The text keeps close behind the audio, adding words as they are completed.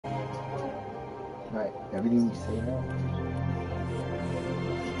Right, everything you say now.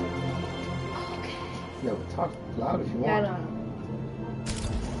 Okay. Yeah, but talk loud if you Yeah, want. no.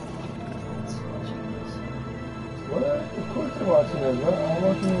 What? Of course they're watching us, bro. I'm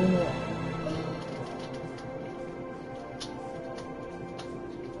watching it right now.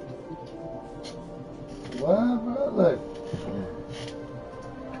 What, bro? Look.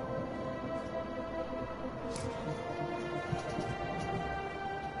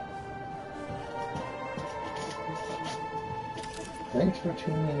 Thanks for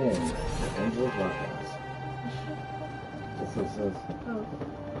tuning in to Enzo's Podcast. That's what it says. Oh.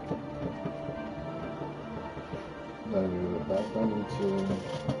 Now we're back on YouTube.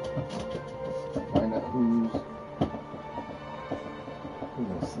 Find out who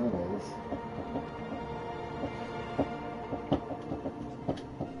my son is.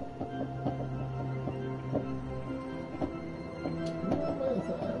 What is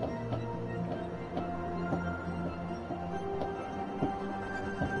that?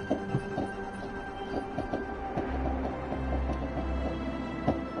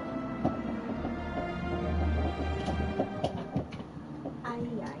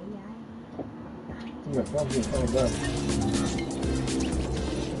 My phone's being coming down.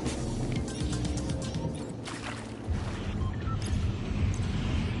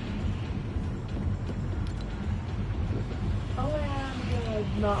 Oh, yeah,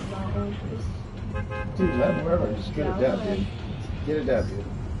 not one. Dude, let him wherever. Just get a dab, dude. Get a dab, dude.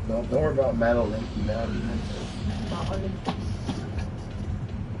 Don't worry about Madeline.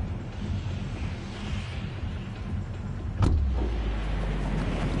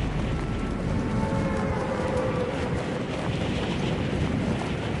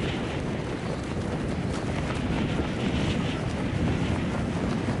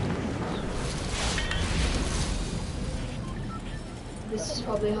 This is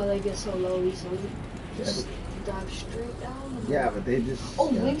probably how they get so low easily. Just dive straight down. Yeah, but they just. Oh,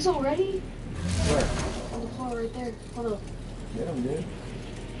 wings already? Where? On the floor right there. Hold up. Get them, dude.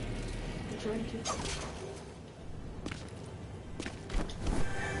 I'm trying to.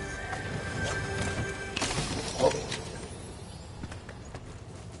 Oh.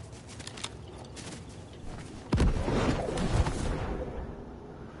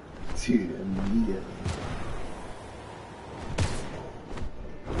 Dude, immediately.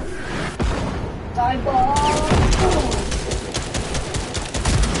 Dive ball!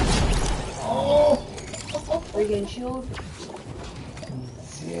 Oh! Regain shield.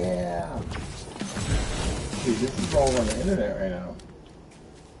 Yeah. Dude, this is all on the internet right now.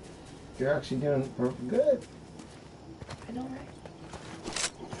 You're actually doing good. I know, right?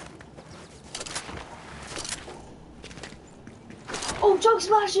 Oh, chug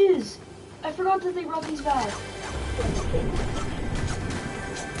splashes! I forgot that they brought these back.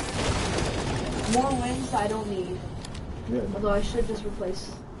 More wings that I don't need. Good. Although I should just replace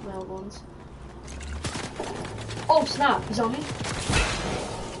my old ones. Oh snap! He's on me.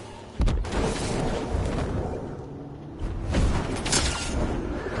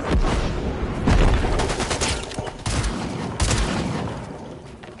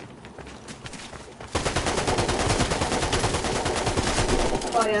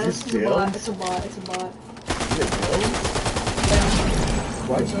 Oh yeah, this is a bot. It's a bot. It's a bot. Is it Bill?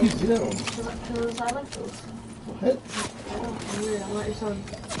 Why'd you use Bill? Because I like those. What? I know, I'm weird. I'm not your son.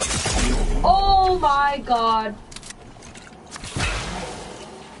 Oh my god.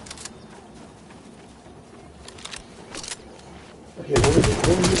 Okay, what was the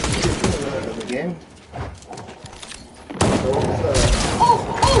description of the game? So what was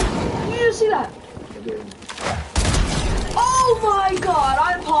Oh! You didn't see that? I did. Oh my god,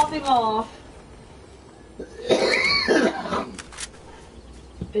 I'm popping off.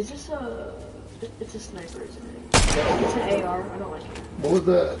 Is this a... It's a sniper, isn't it? It's an AR, I don't like it. What was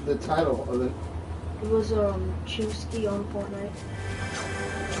the title of it? It was, Chusky on Fortnite.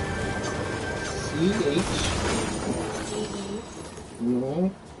 C-H? Mm-hmm.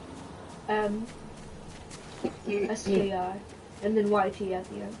 M-S-K-I. And then YT at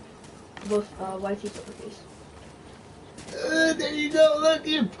the end. Both, YT uppercase. There you go, look,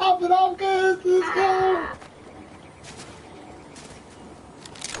 you're popping off, guys. Let's go.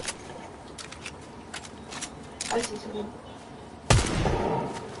 I see someone.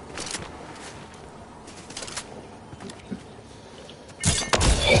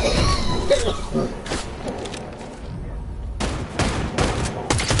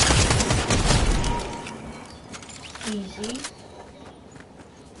 Easy.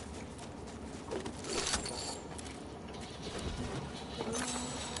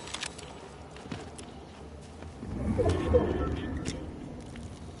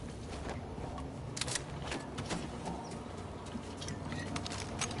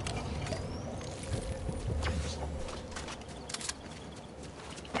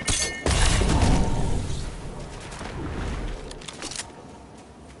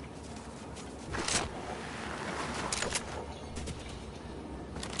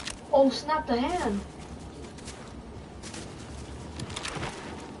 Oh, snap the hand.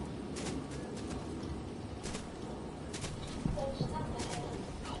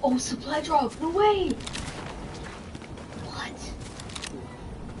 Oh, supply drop. No way. What?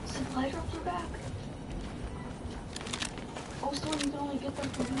 Supply drops are back. Oh, so you can only get them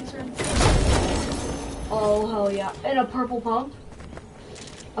from these certain things. Oh, hell yeah. And a purple pump.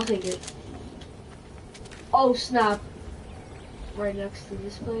 I'll take it. Oh, snap. Right next to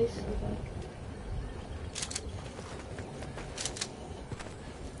this place. Okay.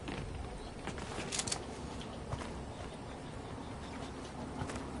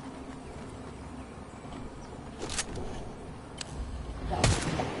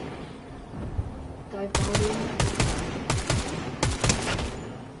 Dive down.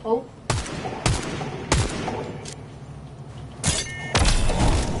 Oh.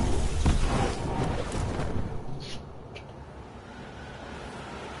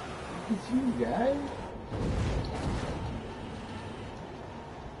 It's you, guy.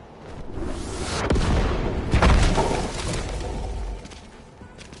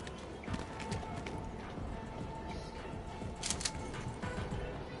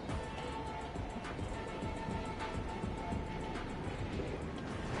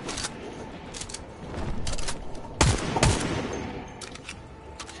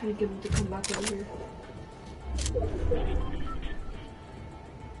 Trying to get him to come back over here.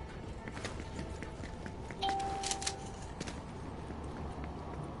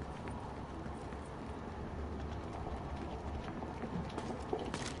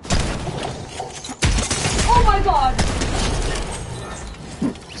 Oh my god!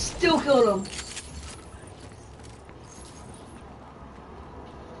 Still killed him.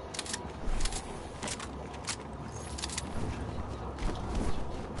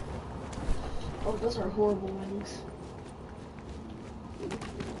 Oh, those are horrible wings.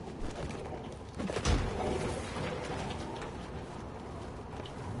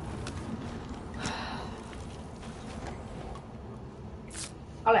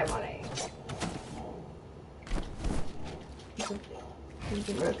 I like my leg.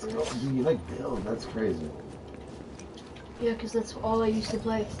 Let's go. Dude, you like build? That's crazy. Yeah, because that's all I used to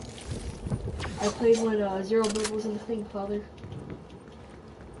play. I played when Zero Build wasn't a thing, father.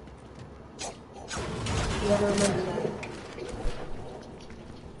 You gotta remember that.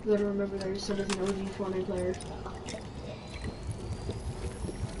 You gotta remember that your son is an OG Fortnite player.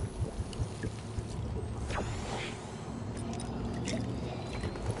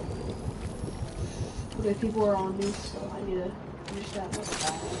 Okay, people are on me, so I need to understand what's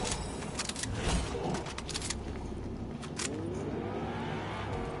that.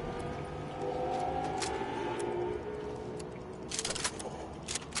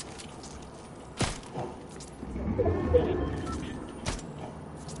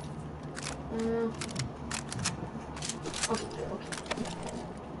 Okay.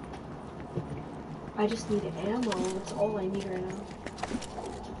 I just need ammo. That's all I need right now.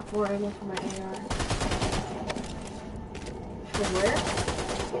 More ammo for my AR. From where?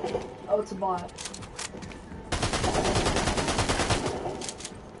 Oh, it's a bot.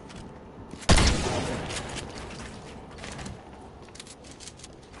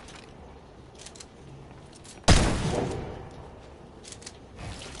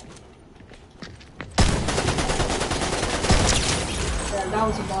 Yeah, that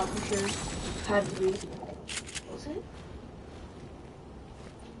was a bot for sure. Had to be. Was it?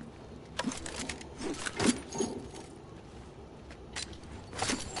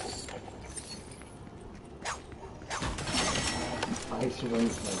 I used to run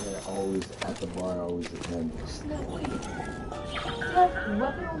like they're always at the bar, always attend. No, wait. You have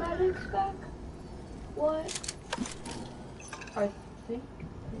weapon-o-matics back? What? I think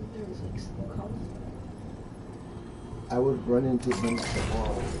there was like some calls. I would run into them at the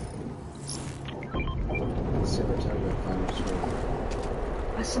bar. Every time I find a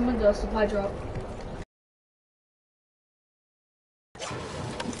store. I summoned a supply drop.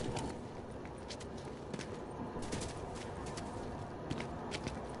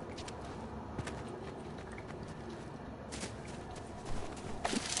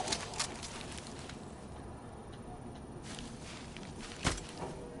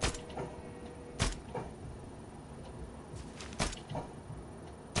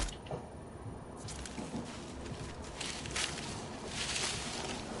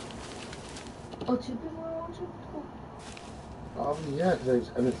 Oh, 2 people are watching? Cool. Probably, yeah, because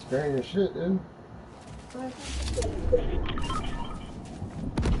I've been sparing your shit, dude. Right.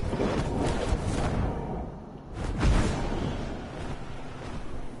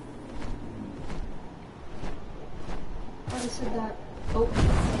 I said that. Oh,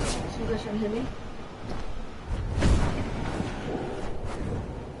 some guys trying to hit me.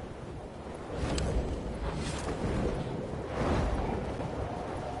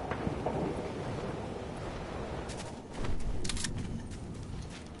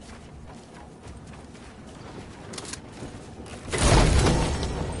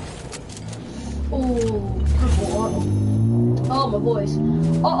 Oh, purple. Oh, my voice.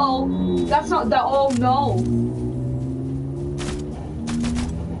 Uh-oh. That's not that. Oh, no.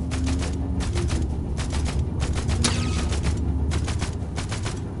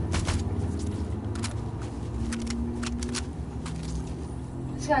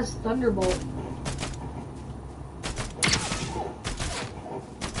 This guy's Thunderbolt.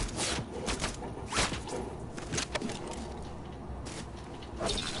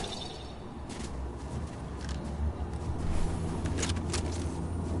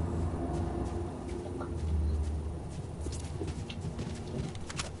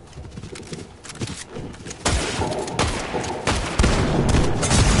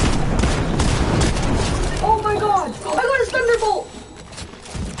 Oh my god! I got his Thunderbolt!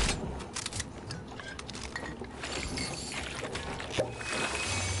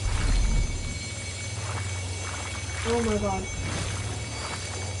 Oh my god.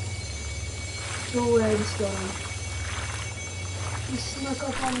 No way I just got him. He snuck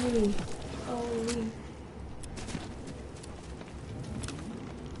up on me. Holy.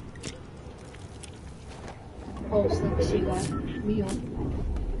 Oh, snap, see that. Me on.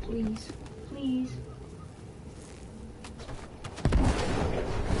 Please. Please.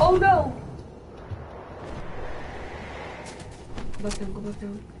 Oh no! Go back down, go back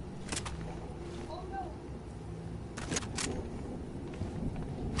down. Oh no!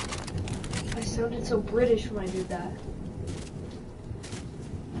 I sounded so British when I did that.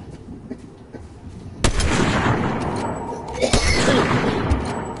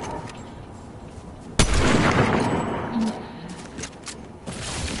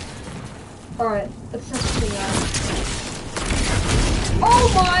 Alright, let's test this thing out.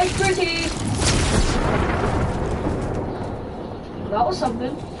 Oh my pretty! That was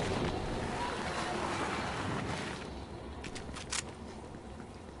something.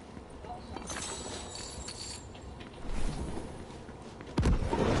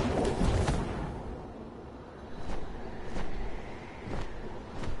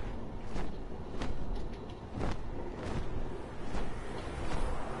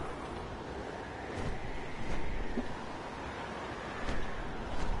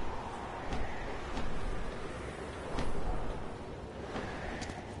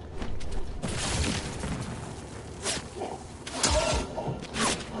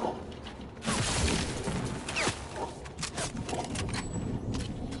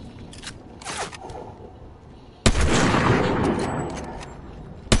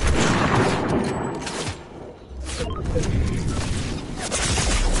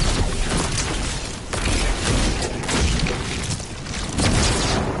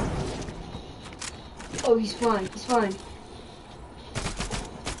 Oh, he's fine. He's fine.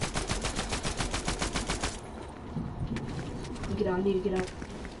 Get out. I need to get out.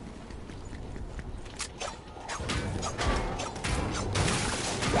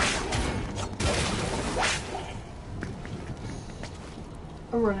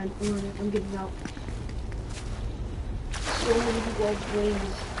 I'm running. I'm getting out. So many people have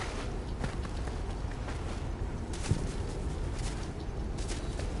flames.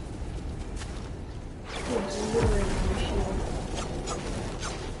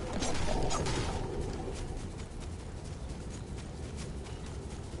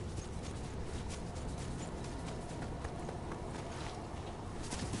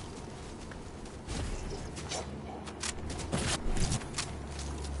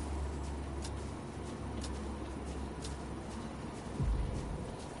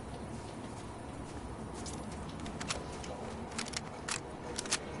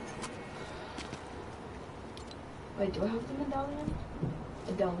 Wait, do I have the medallion?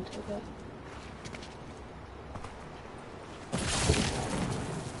 I don't, okay.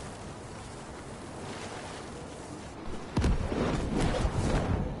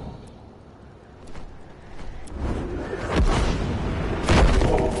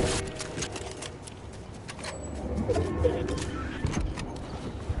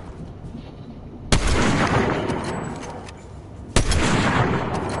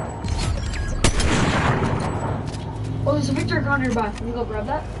 Oh, there's a Victor on your back. Can you go grab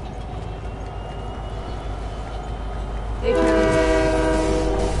that? Hey,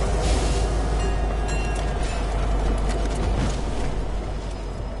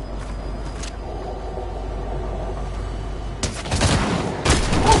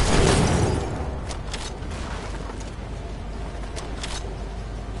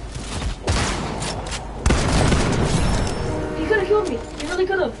 really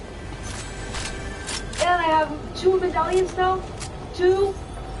could have. And I have 2 medallions now. 2.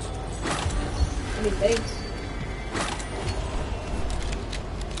 I mean, thanks.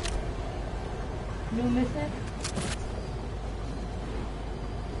 New mythic.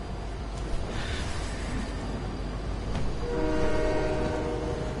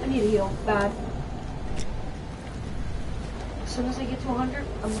 I need a heal, bad. As soon as I get to 100,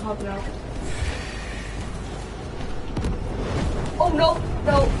 I'm hopping out. Oh no,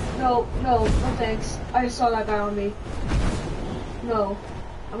 no thanks. I just saw that guy on me. No,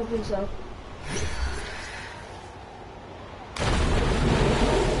 I don't think so.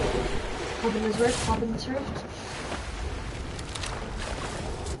 Hop in this rift, hop in this rift.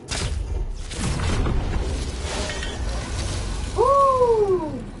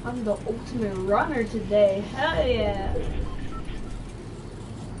 Woo! I'm the ultimate runner today. Hell yeah!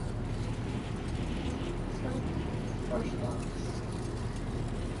 First box.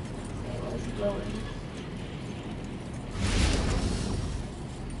 Okay, let's go in.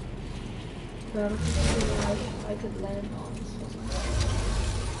 But I don't think I could land on this one.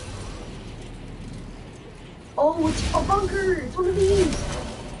 Oh, it's a bunker! It's one of these!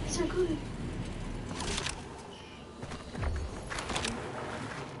 These are good.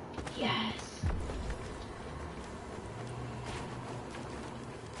 Yes!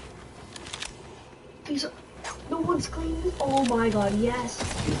 These are... No one's clean. Oh my god, yes!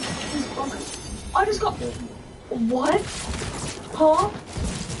 These bunkers... I just got... What? Huh?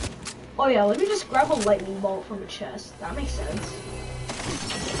 Oh yeah, let me just grab a lightning bolt from a chest. That makes sense.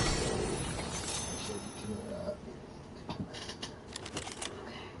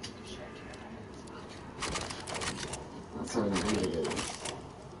 That's how you do it.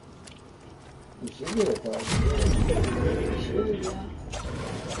 You should get it, though. You should, yeah.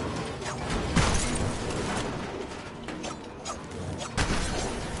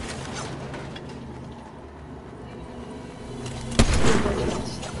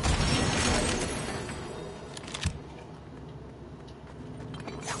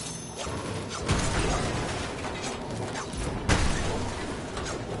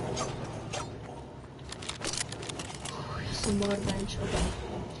 Some more bench. Okay.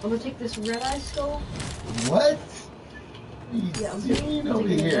 I'm gonna take this red eye skull. What? Yeah, I'm taking over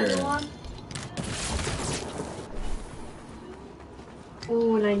taking here. another one.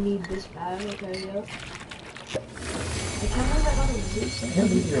 Oh, and I need this bag. Okay, yep. I can't believe I got a Zeus. I can't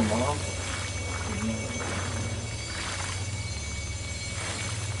believe your mom.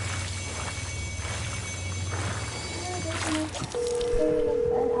 I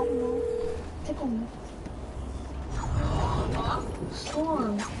don't know. Tickle me.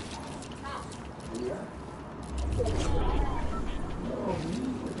 Storm. Yeah. No, me,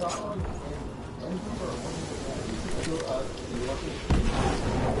 the dog, and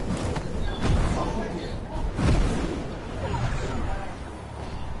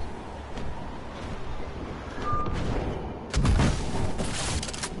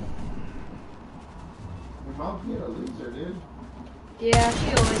your mom's being a loser, dude. Yeah,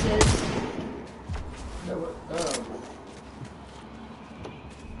 she always is. No, what?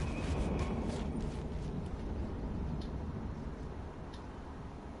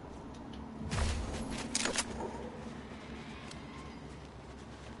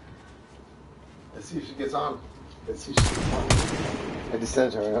 Let's see if she gets on. Let's see if she gets on. I just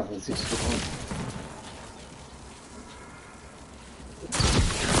sent her enough. Let's see if she gets on.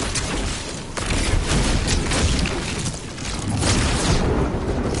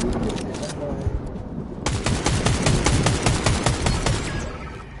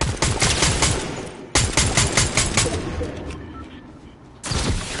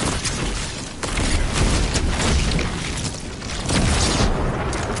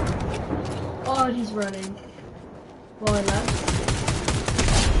 Oh, he's running. Well, I left.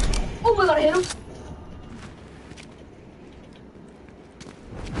 Oh my god, I hit him!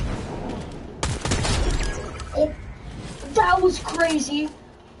 Oh, that was crazy!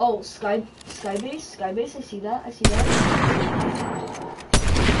 Oh, sky base, I see that, I see that.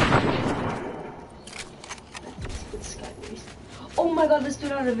 It's sky base. Oh my god, this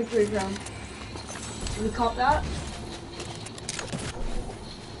dude had a victory crown. Did we cop that? Do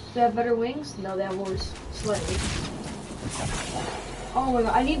they have better wings? No, they have worse. Slightly. Oh my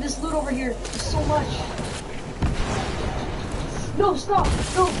god, I need this loot over here so much. No, stop!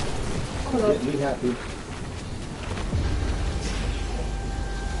 No! Oh my god. Be happy.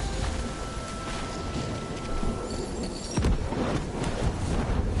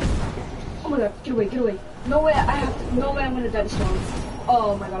 Oh my god, get away, get away. No way, no way I'm gonna die to storm.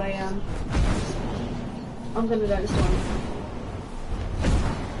 Oh my god, I am. I'm gonna die to storm.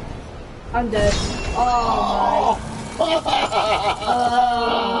 I'm dead. Oh my.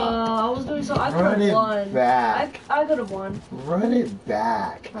 I was doing so. I could Run have it won. back. I could have won. Run it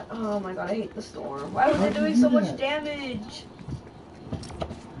back. Oh my god, I hate the storm. Why was How'd it you doing do so much that? damage?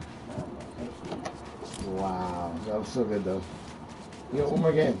 Wow, that was so good though. You got one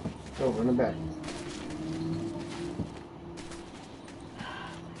more game. Go, run it back.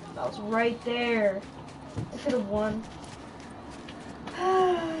 That was right there. I should have won.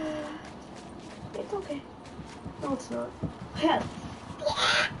 It's okay. No, it's not. Yeah.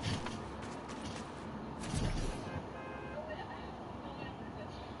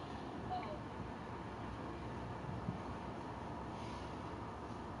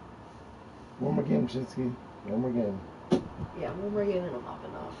 One more game, Shitsky. One more game. Yeah, one more game and I'm up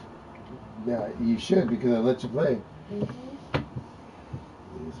enough. Yeah, you should because I let you play. Mm-hmm.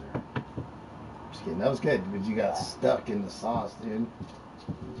 Loser. Just kidding. That was good, but you got stuck in the sauce, dude.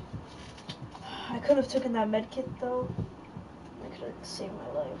 I could have taken that med kit though. I could have saved my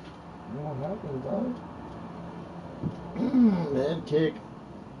life. You know what happened, dog? Head kick.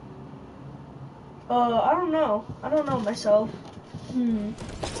 I don't know. I don't know myself.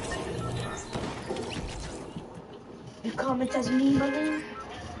 You comment as me, money?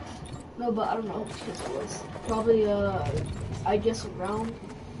 No, but I don't know how much it was. Probably, I guess around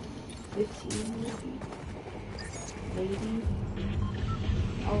 15, maybe. Maybe.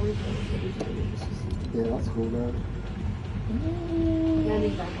 I'll replay it. Yeah, that's cool, man.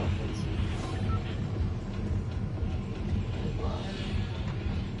 Landing back offense.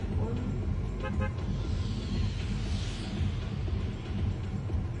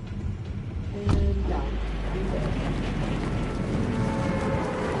 And down.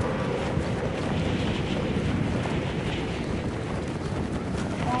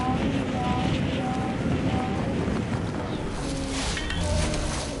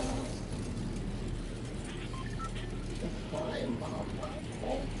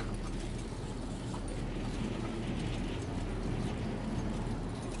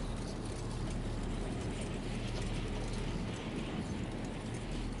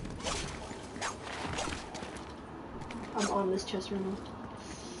 I'm on this chest right now.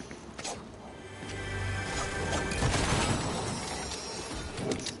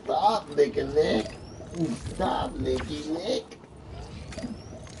 Stop, Licky Lick. Stop, Licky Lick.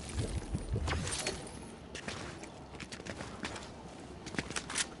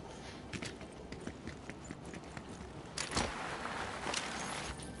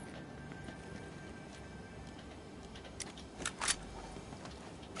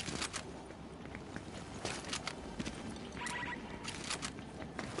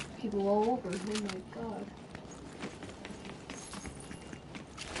 People all over. Oh my god.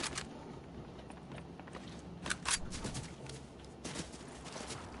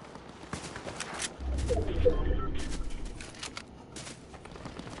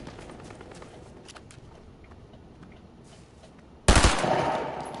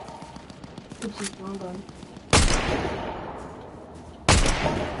 Oopsie, wrong gun.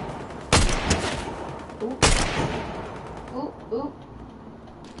 Ooh. Ooh, ooh.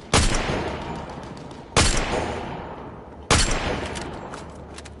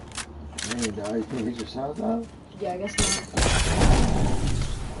 Hey, dog, you can't hit your shots out? Yeah, I guess not.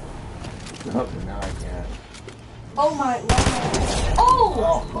 No, now I can't. Oh my, oh!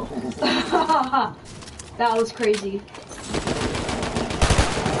 Oh! That was crazy.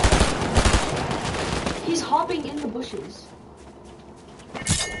 He's hopping in the bushes.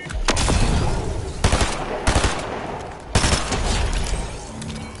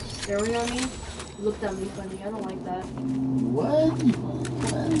 Staring at me. Looked at me funny. I don't like that. What?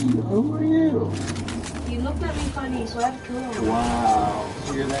 Who are you? He looked at me funny, so I have to kill him. Wow.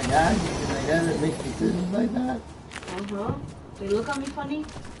 So you're that guy? You're that guy that makes decisions like that? Uh-huh. They look at me funny,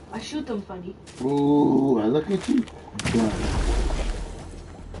 I shoot them funny. Ooh, I look at you. Done.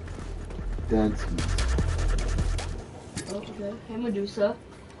 Done. Oh, okay. Hey, Medusa.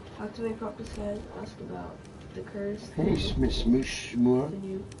 Activate proper side. Ask about the curse. Hey, Smoosh Smoosh Shmoor.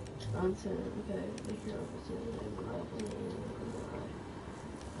 Continue. Answer. Okay. Make your opposite.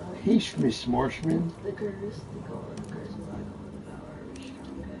 Hey, Smoosh Marshman. The curse. The god. The curse. The god. The power.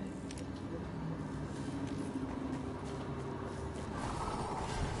 Restrong. Okay.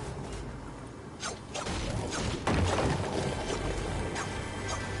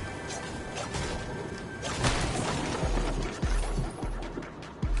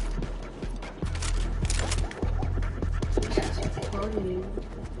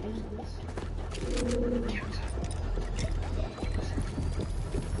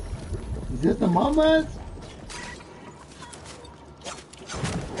 Is that the mamas?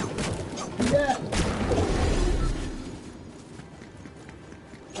 that?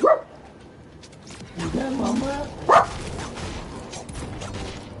 Is that mama?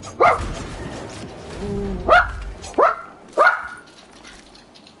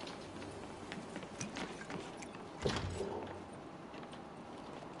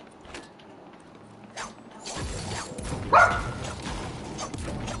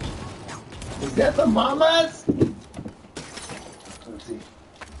 Is that the mamas? Let's see.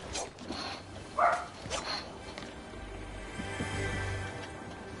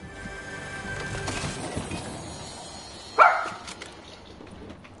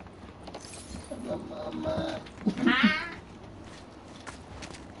 The mama.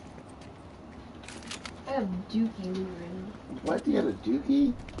 I have Dookie loot right now. What? You got a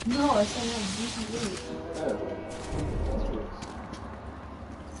dookie? No, I said I have Dookie loot. Oh.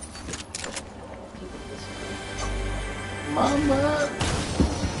 Mama.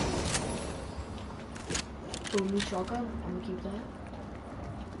 Oh, new shotgun. I'm gonna keep that.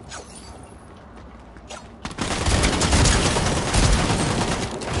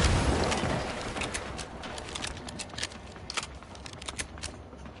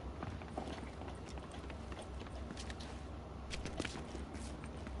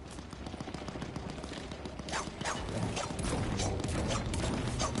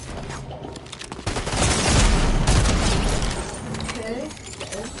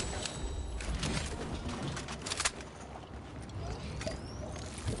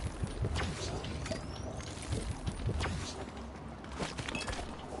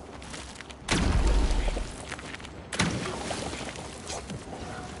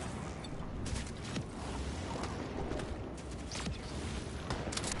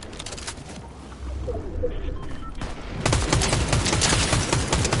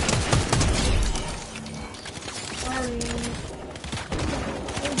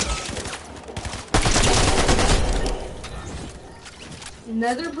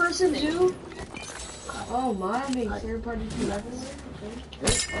 Another person too? Oh my, I'm being third party too everywhere.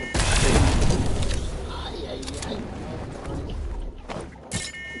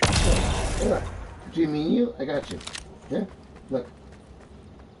 Okay. Between me and you, I got you. Yeah? Look.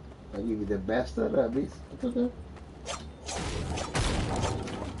 I'll give you the best of rubbies. It's okay.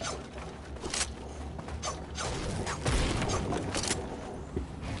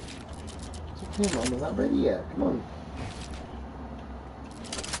 It's okay, Mom. I'm not ready yet. Come on.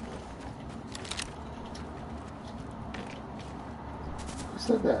 Who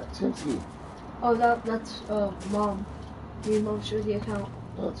said that? Timsky. Oh, that's mom. Your mom shared the account.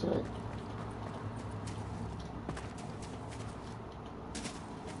 Oh, that's right.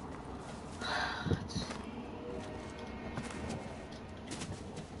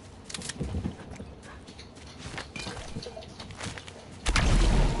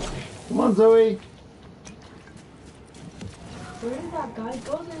 Come on, Zoe. Where did that guy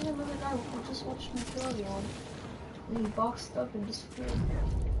go? There's another guy who just watched me kill everyone. And he boxed up and disappeared.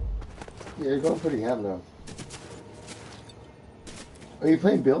 Yeah, you're going pretty ham though. Are you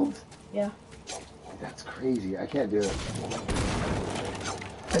playing builds? Yeah. That's crazy. I can't do it.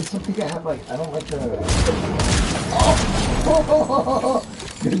 I just don't think I have like, I don't like the... Oh!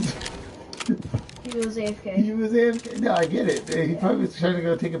 He was AFK. He was AFK. No, I get it. He probably was trying to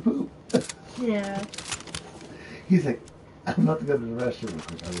go take a poop. Yeah. He's like, I'm about to go to the restroom real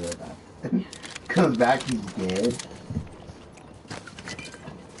quick. I'll be right back. Comes back, he's dead.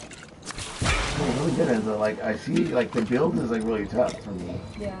 I'm really good at it. Like, I see, like, the build is, like, really tough for me.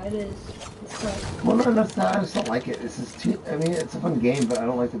 Yeah, it is. It's tough. Well, no, that's not, I just don't like it. This is too, I mean, it's a fun game, but I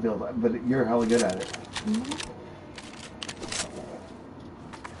don't like the build. But you're hella good at it. Mm-hmm.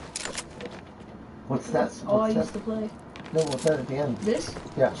 What's That's that? all I What's used that? to play. No, what's that at the end? This?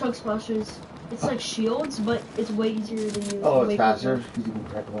 Yeah. Chug splashes. It's like shields, but it's way easier than you. Oh, way it's faster? quicker. Because you can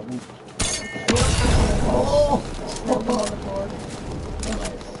crack a weapon? Oh! Snap them on the floor.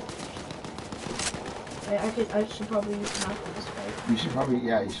 Nice. I should probably use the map for this fight. You should probably,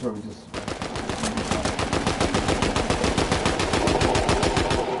 yeah, you should probably just...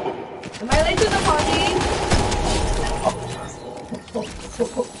 Am I late to the party?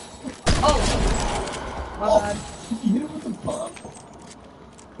 Oh! My bad. You know what the fuck?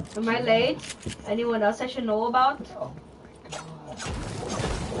 Am I late? Anyone else I should know about? Oh my god.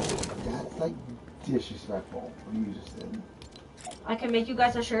 That's like disrespectful. What you just did. I can make you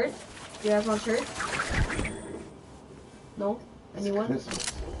guys a shirt. You guys want a shirt? No? Anyone? It's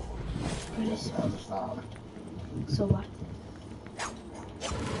Christmas. Please. Stop. So what?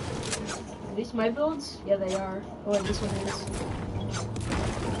 Are these my builds? Yeah, they are. Oh wait, this one is.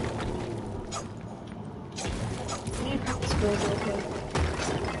 I need to practice builds real quick.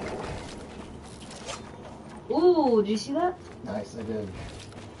 Ooh, did you see that? Nice, I did.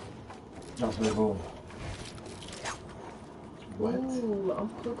 That's really cool. What? Ooh, I'm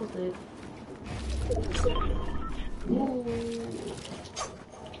quick with it. Ooh.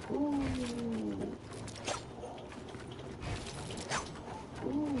 Ooh.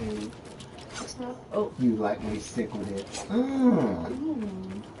 Ooh. What's that? Oh. You like me stick with it. Mmm. Ooh.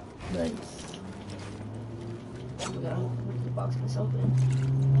 Nice. Oh my god, I'm gonna box myself in.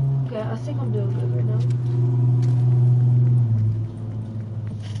 Okay, I think I'm doing good right now.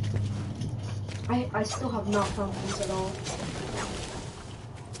 I still have not found things at all.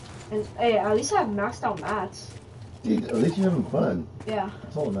 And hey, at least I have maxed out mats. Dude, at least you're having fun. Yeah.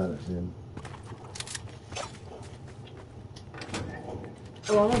 That's all that matters, dude.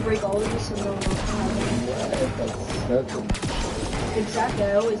 Oh, I'm gonna break all of this and no one else can have it. That's Exactly,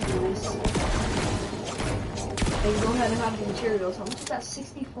 I always do this. And go ahead and have the materials. How much is that?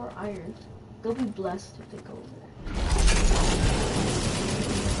 64 iron. They'll be blessed if they go over there.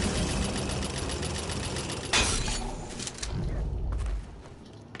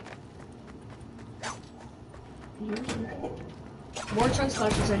 More chunk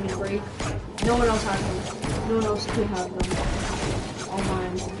slashes I need to break. No one else has them. No one else could have them. All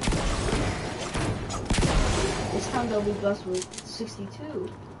mine. This time they'll be blessed with 62.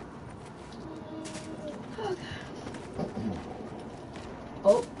 Okay.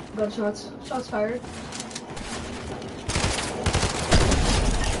 Oh, gunshots. Shots fired.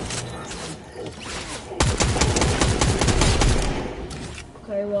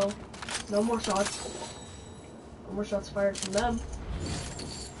 Okay, well, no more shots. No more shots fired from them.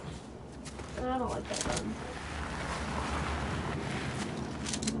 And I don't like that gun.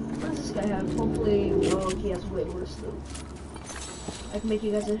 What does this guy have? Hopefully, oh, he has way worse loot. I can make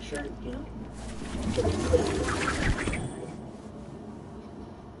you guys a shirt, you know?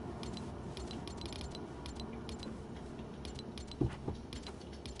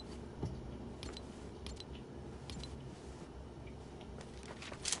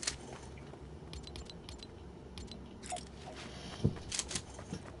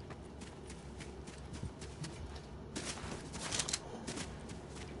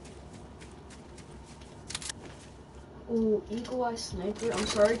 Ooh, Eagle Eye Sniper. I'm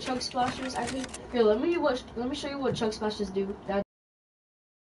sorry, chug splashes. Actually, here, let me show you what chug splashes do. That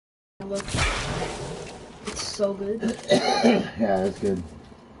look, it's so good. yeah, that's good.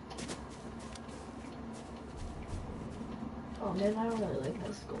 Oh man, I don't really like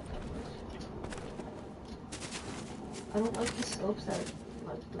that scope that much. I don't like the scopes that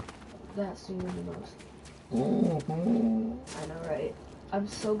that swing the most. Mm-hmm. I know, right? I'm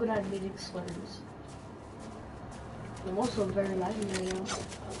so good at making sweaters. I'm also very laggy right now.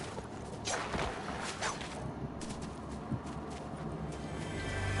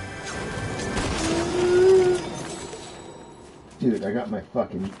 Dude, I got my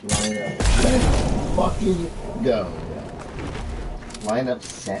fucking lineup. Let's fucking go. Lineup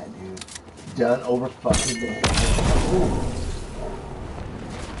set, dude. Done over fucking day.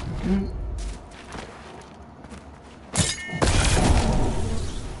 Mm.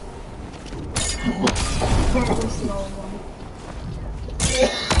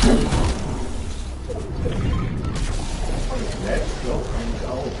 Let's go and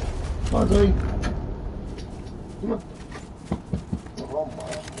go. Come on, Zoe. Come on. Oh my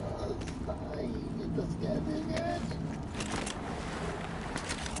god. Get this guy in there.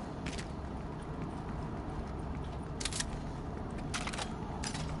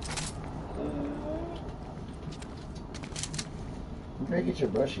 You better get your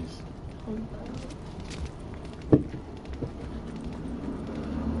brushies.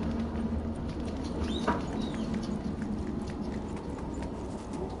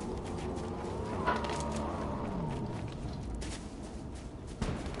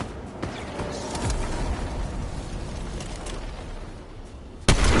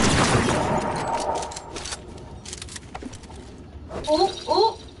 Oh,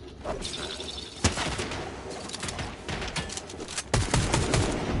 oh!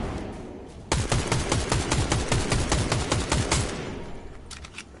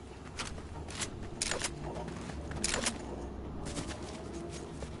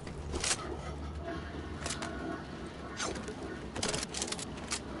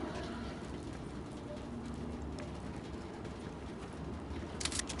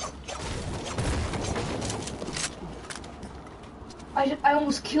 I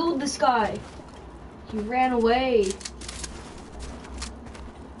almost killed this guy. He ran away.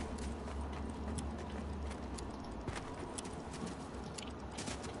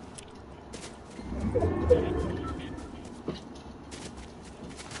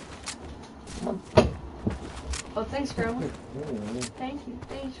 Oh, thanks, Grandma. Thank you.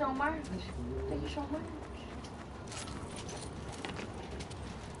 Thank you so much. Thank you so much.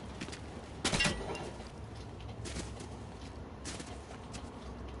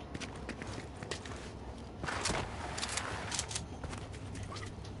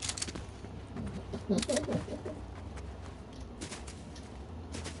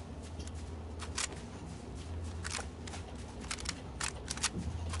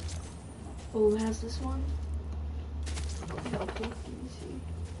 Oh, who has this one? Okay, let me see.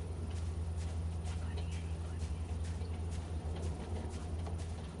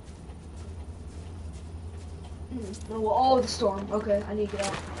 Oh, the storm. Okay, I need to get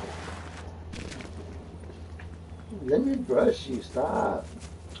out. Let me brush you. Stop.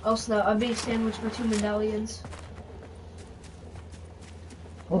 Oh snap! I'm being sandwiched by 2 medallions.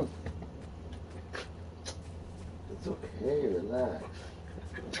 Oh. It's okay. Relax.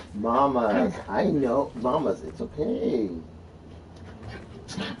 Mamas, I know. Mamas, it's okay.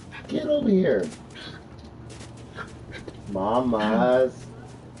 Get over here. Mamas.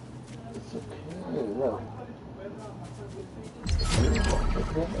 It's okay. Look. It's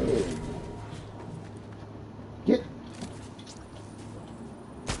okay. Get.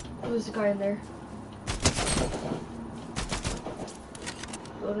 Who's the guy in there?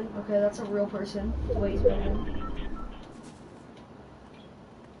 Loading? Okay, that's a real person. Wait, he's moving.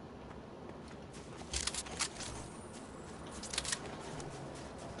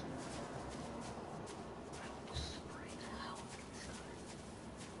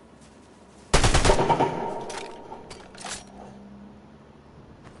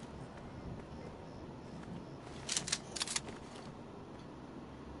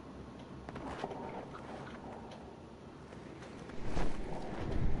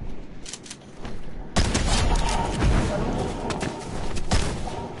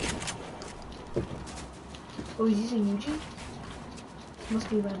 Oh, he's using Yuji? Must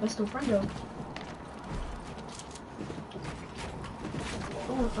be my besto friendo.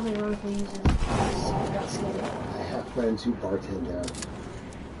 Oh, unironically using that skill. I have friends who bartend there.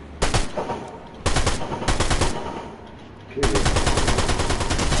 Period.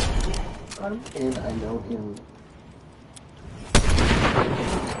 Got him? And I know him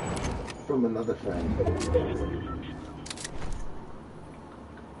from another friend.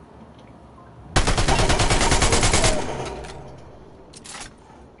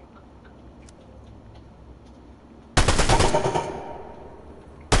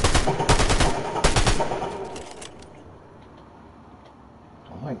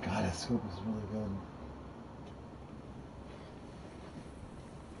 Oh my god, that scope is really good.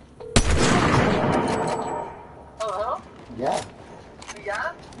 Hello? Yeah.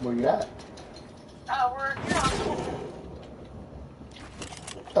 Yeah? Where you at? We're here.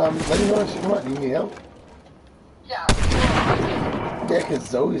 Let me know when she come out. Do you need help? Yeah. Yeah, because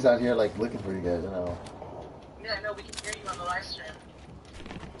Zoe's out here, like, looking for you guys, you know. Yeah, I know. We can hear you on the live stream.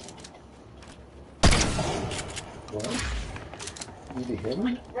 What? You can hear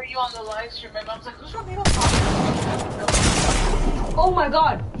me? Were you on the live stream? My mom's like, who's Romeo? Oh my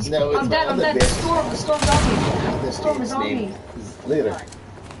god! No, it's I'm dead, I'm dead. The storm's on me. The storm is on me. Later.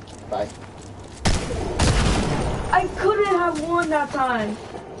 Bye. I couldn't have won that time.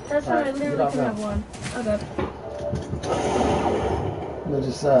 That's how I Alright, literally get off couldn't now. have won. Okay. No,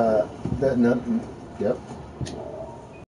 just, that, no, yep.